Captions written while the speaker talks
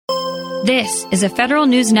This is a Federal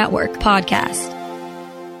News Network podcast.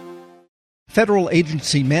 Federal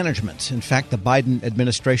agency management, in fact, the Biden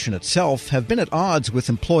administration itself, have been at odds with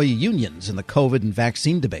employee unions in the COVID and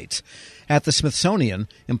vaccine debates. At the Smithsonian,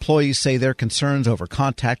 employees say their concerns over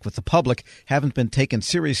contact with the public haven't been taken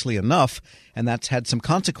seriously enough, and that's had some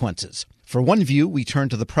consequences. For one view, we turn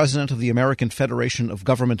to the president of the American Federation of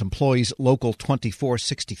Government Employees, Local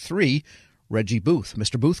 2463, Reggie Booth.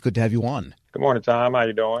 Mr. Booth, good to have you on. Good morning, Tom. How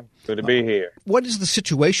you doing? Good to be here. What is the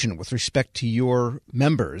situation with respect to your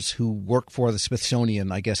members who work for the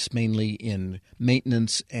Smithsonian, I guess mainly in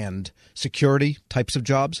maintenance and security types of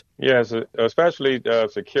jobs? Yes, especially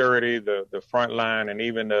security, the front line, and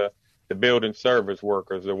even the building service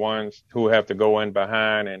workers, the ones who have to go in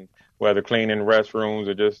behind and whether cleaning restrooms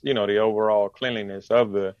or just, the overall cleanliness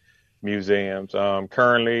of the museums.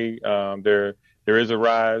 Currently, there is a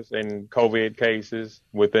rise in COVID cases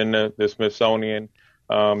within the Smithsonian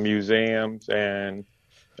museums, and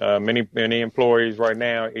many employees right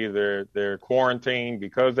now, either they're quarantined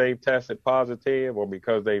because they've tested positive or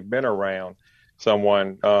because they've been around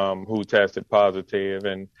someone who tested positive.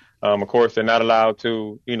 And, of course, they're not allowed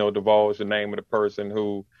to, divulge the name of the person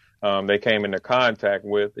who they came into contact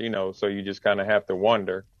with, so you just kind of have to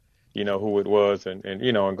wonder who it was and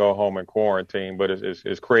go home and quarantine. But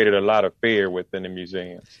it's created a lot of fear within the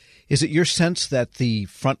museums. Is it your sense that the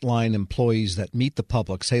frontline employees that meet the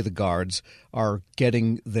public, say the guards, are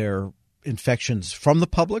getting their infections from the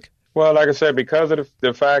public? Well, like I said, because of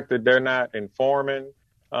the fact that they're not informing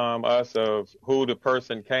us of who the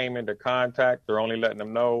person came into contact, they're only letting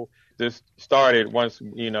them know. This started once,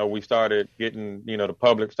 we started getting, the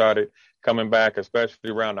public started coming back,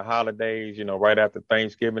 especially around the holidays, right after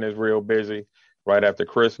Thanksgiving is real busy, right after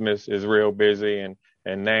Christmas is real busy.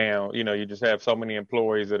 And now, you just have so many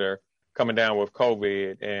employees that are coming down with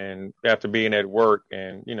COVID, and after being at work,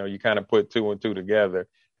 and, you kind of put two and two together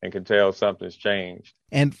and can tell something's changed.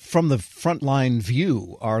 And from the frontline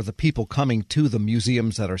view, are the people coming to the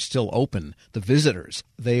museums that are still open, the visitors,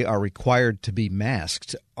 they are required to be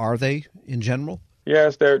masked. Are they in general?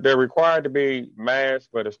 Yes, they're required to be masked,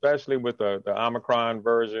 but especially with the Omicron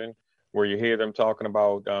version, where you hear them talking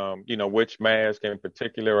about, which mask in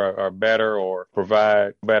particular are better or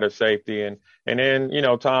provide better safety. And then,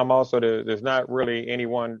 Tom, also there's not really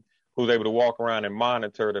anyone who's able to walk around and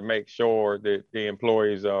monitor to make sure that the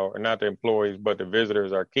employees or not the employees, but the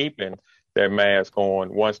visitors are keeping their mask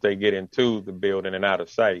on once they get into the building and out of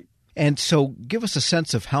sight. And so give us a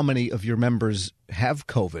sense of how many of your members have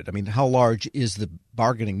COVID. I mean, how large is the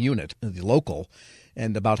bargaining unit, the local,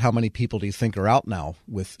 and about how many people do you think are out now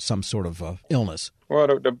with some sort of illness? Well,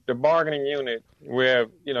 the bargaining unit, we have,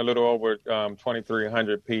 a little over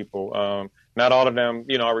 2,300 people. Not all of them,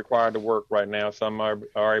 are required to work right now. Some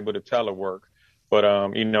are able to telework. But,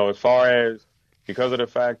 as far as, because of the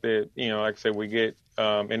fact that, like I said, we get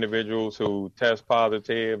individuals who test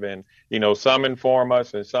positive and, some inform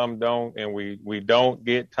us and some don't. And we don't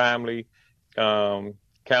get timely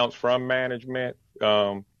counts from management.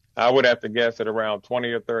 I would have to guess at around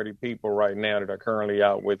 20 or 30 people right now that are currently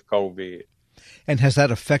out with COVID. And has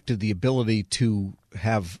that affected the ability to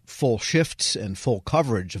have full shifts and full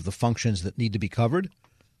coverage of the functions that need to be covered?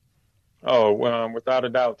 Oh, without a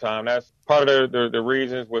doubt, Tom. That's part of the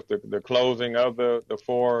reasons with the closing of the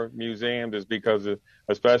four museums is because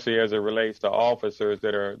especially as it relates to officers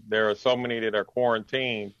there are so many that are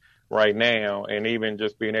quarantined right now, and even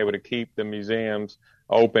just being able to keep the museums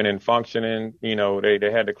open and functioning,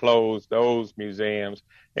 they had to close those museums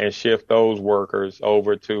and shift those workers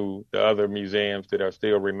over to the other museums that are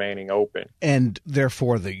still remaining open. And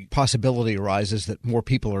therefore, the possibility arises that more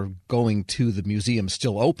people are going to the museums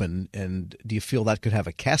still open. And do you feel that could have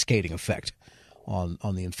a cascading effect on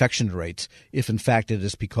the infection rates if, in fact, it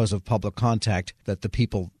is because of public contact that the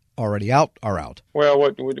people already out are out? Well,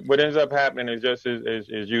 what ends up happening is just as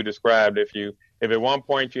you described. If at one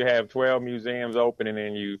point you have 12 museums open and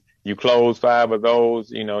then you close 5 of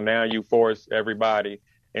those, now you force everybody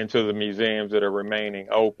into the museums that are remaining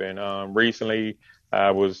open. Recently,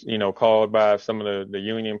 I was, called by some of the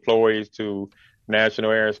union employees to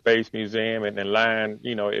National Air and Space Museum, and the line,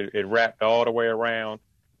 it wrapped all the way around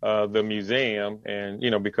the museum, and,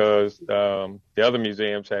 because the other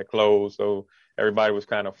museums had closed, so everybody was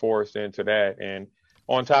kind of forced into that. And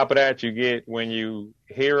on top of that, you get, when you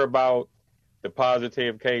hear about the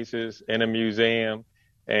positive cases in a museum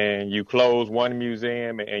and you close one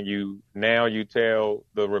museum and you tell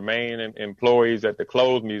the remaining employees at the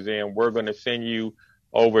closed museum, we're going to send you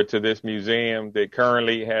over to this museum that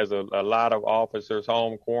currently has a lot of officers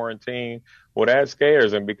home quarantined. Well, that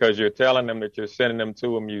scares them because you're telling them that you're sending them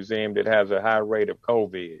to a museum that has a high rate of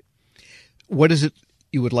COVID. What is it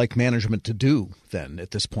you would like management to do then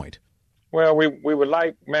at this point? Well, we would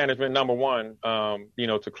like management, number one,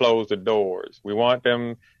 to close the doors. We want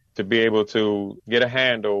them to be able to get a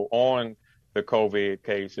handle on the COVID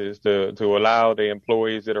cases, to allow the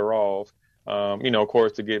employees that are off, of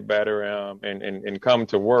course, to get better and come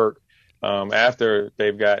to work after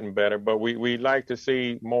they've gotten better. But we'd like to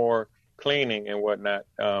see more cleaning and whatnot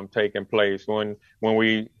taking place. When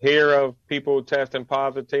we hear of people testing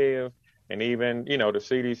positive, and even, the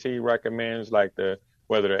CDC recommends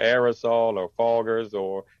whether the aerosol or foggers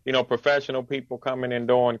or, professional people coming and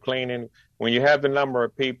doing cleaning. When you have the number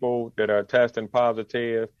of people that are testing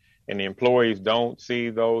positive and the employees don't see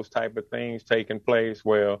those type of things taking place,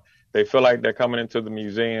 well, they feel like they're coming into the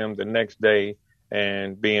museum the next day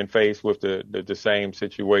and being faced with the same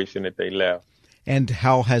situation that they left. And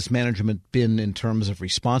how has management been in terms of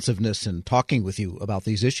responsiveness and talking with you about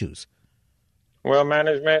these issues? Well,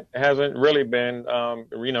 management hasn't really been,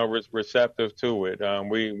 receptive to it.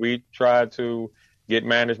 We try to get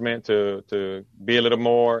management to be a little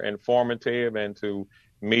more informative and to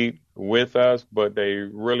meet with us, but they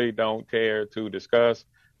really don't care to discuss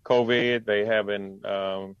COVID. They have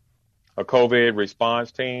a COVID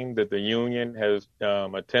response team that the union has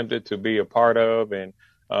attempted to be a part of and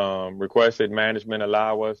requested management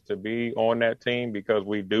allow us to be on that team because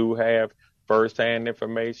we do have firsthand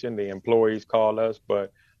information. The employees call us,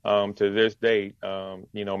 but to this date,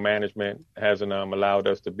 management hasn't allowed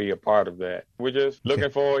us to be a part of that. We're just looking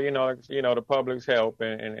for, the public's help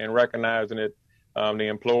and recognizing that the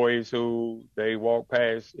employees who they walk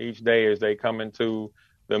past each day as they come into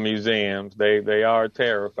the museums, they are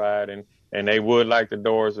terrified and they would like the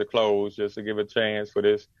doors to close just to give a chance for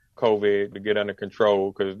this COVID to get under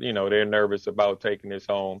control because, they're nervous about taking this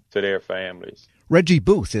home to their families. Reggie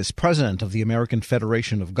Booth is president of the American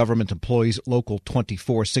Federation of Government Employees Local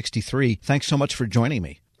 2463. Thanks so much for joining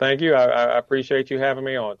me. Thank you. I appreciate you having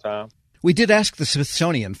me on, Tom. We did ask the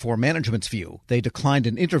Smithsonian for management's view. They declined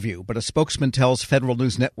an interview, but a spokesman tells Federal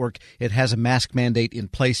News Network it has a mask mandate in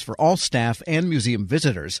place for all staff and museum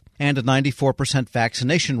visitors and a 94%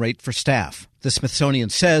 vaccination rate for staff. The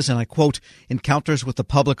Smithsonian says, and I quote, encounters with the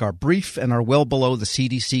public are brief and are well below the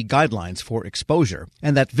CDC guidelines for exposure,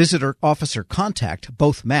 and that visitor-officer contact,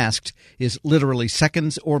 both masked, is literally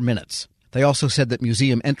seconds or minutes. They also said that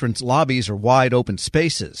museum entrance lobbies are wide open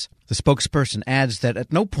spaces. The spokesperson adds that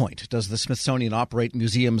at no point does the Smithsonian operate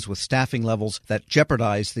museums with staffing levels that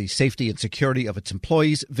jeopardize the safety and security of its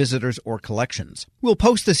employees, visitors, or collections. We'll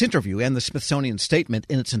post this interview and the Smithsonian statement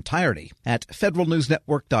in its entirety at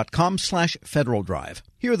federalnewsnetwork.com/Federal Drive.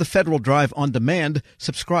 Hear the Federal Drive on demand.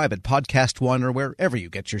 Subscribe at Podcast One or wherever you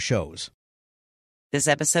get your shows. This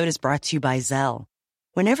episode is brought to you by Zelle.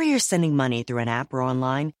 Whenever you're sending money through an app or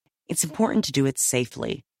online, it's important to do it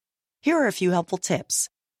safely. Here are a few helpful tips.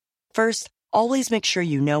 First, always make sure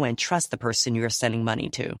you know and trust the person you are sending money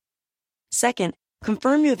to. Second,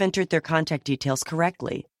 confirm you have entered their contact details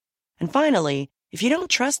correctly. And finally, if you don't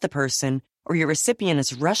trust the person or your recipient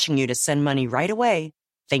is rushing you to send money right away,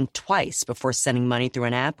 think twice before sending money through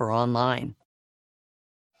an app or online.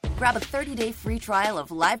 Grab a 30-day free trial of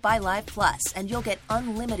Live by Live Plus, and you'll get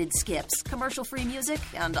unlimited skips, commercial-free music,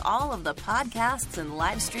 and all of the podcasts and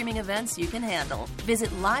live streaming events you can handle. Visit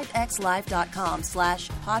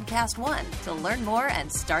livexlive.com/podcast1 to learn more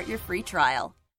and start your free trial.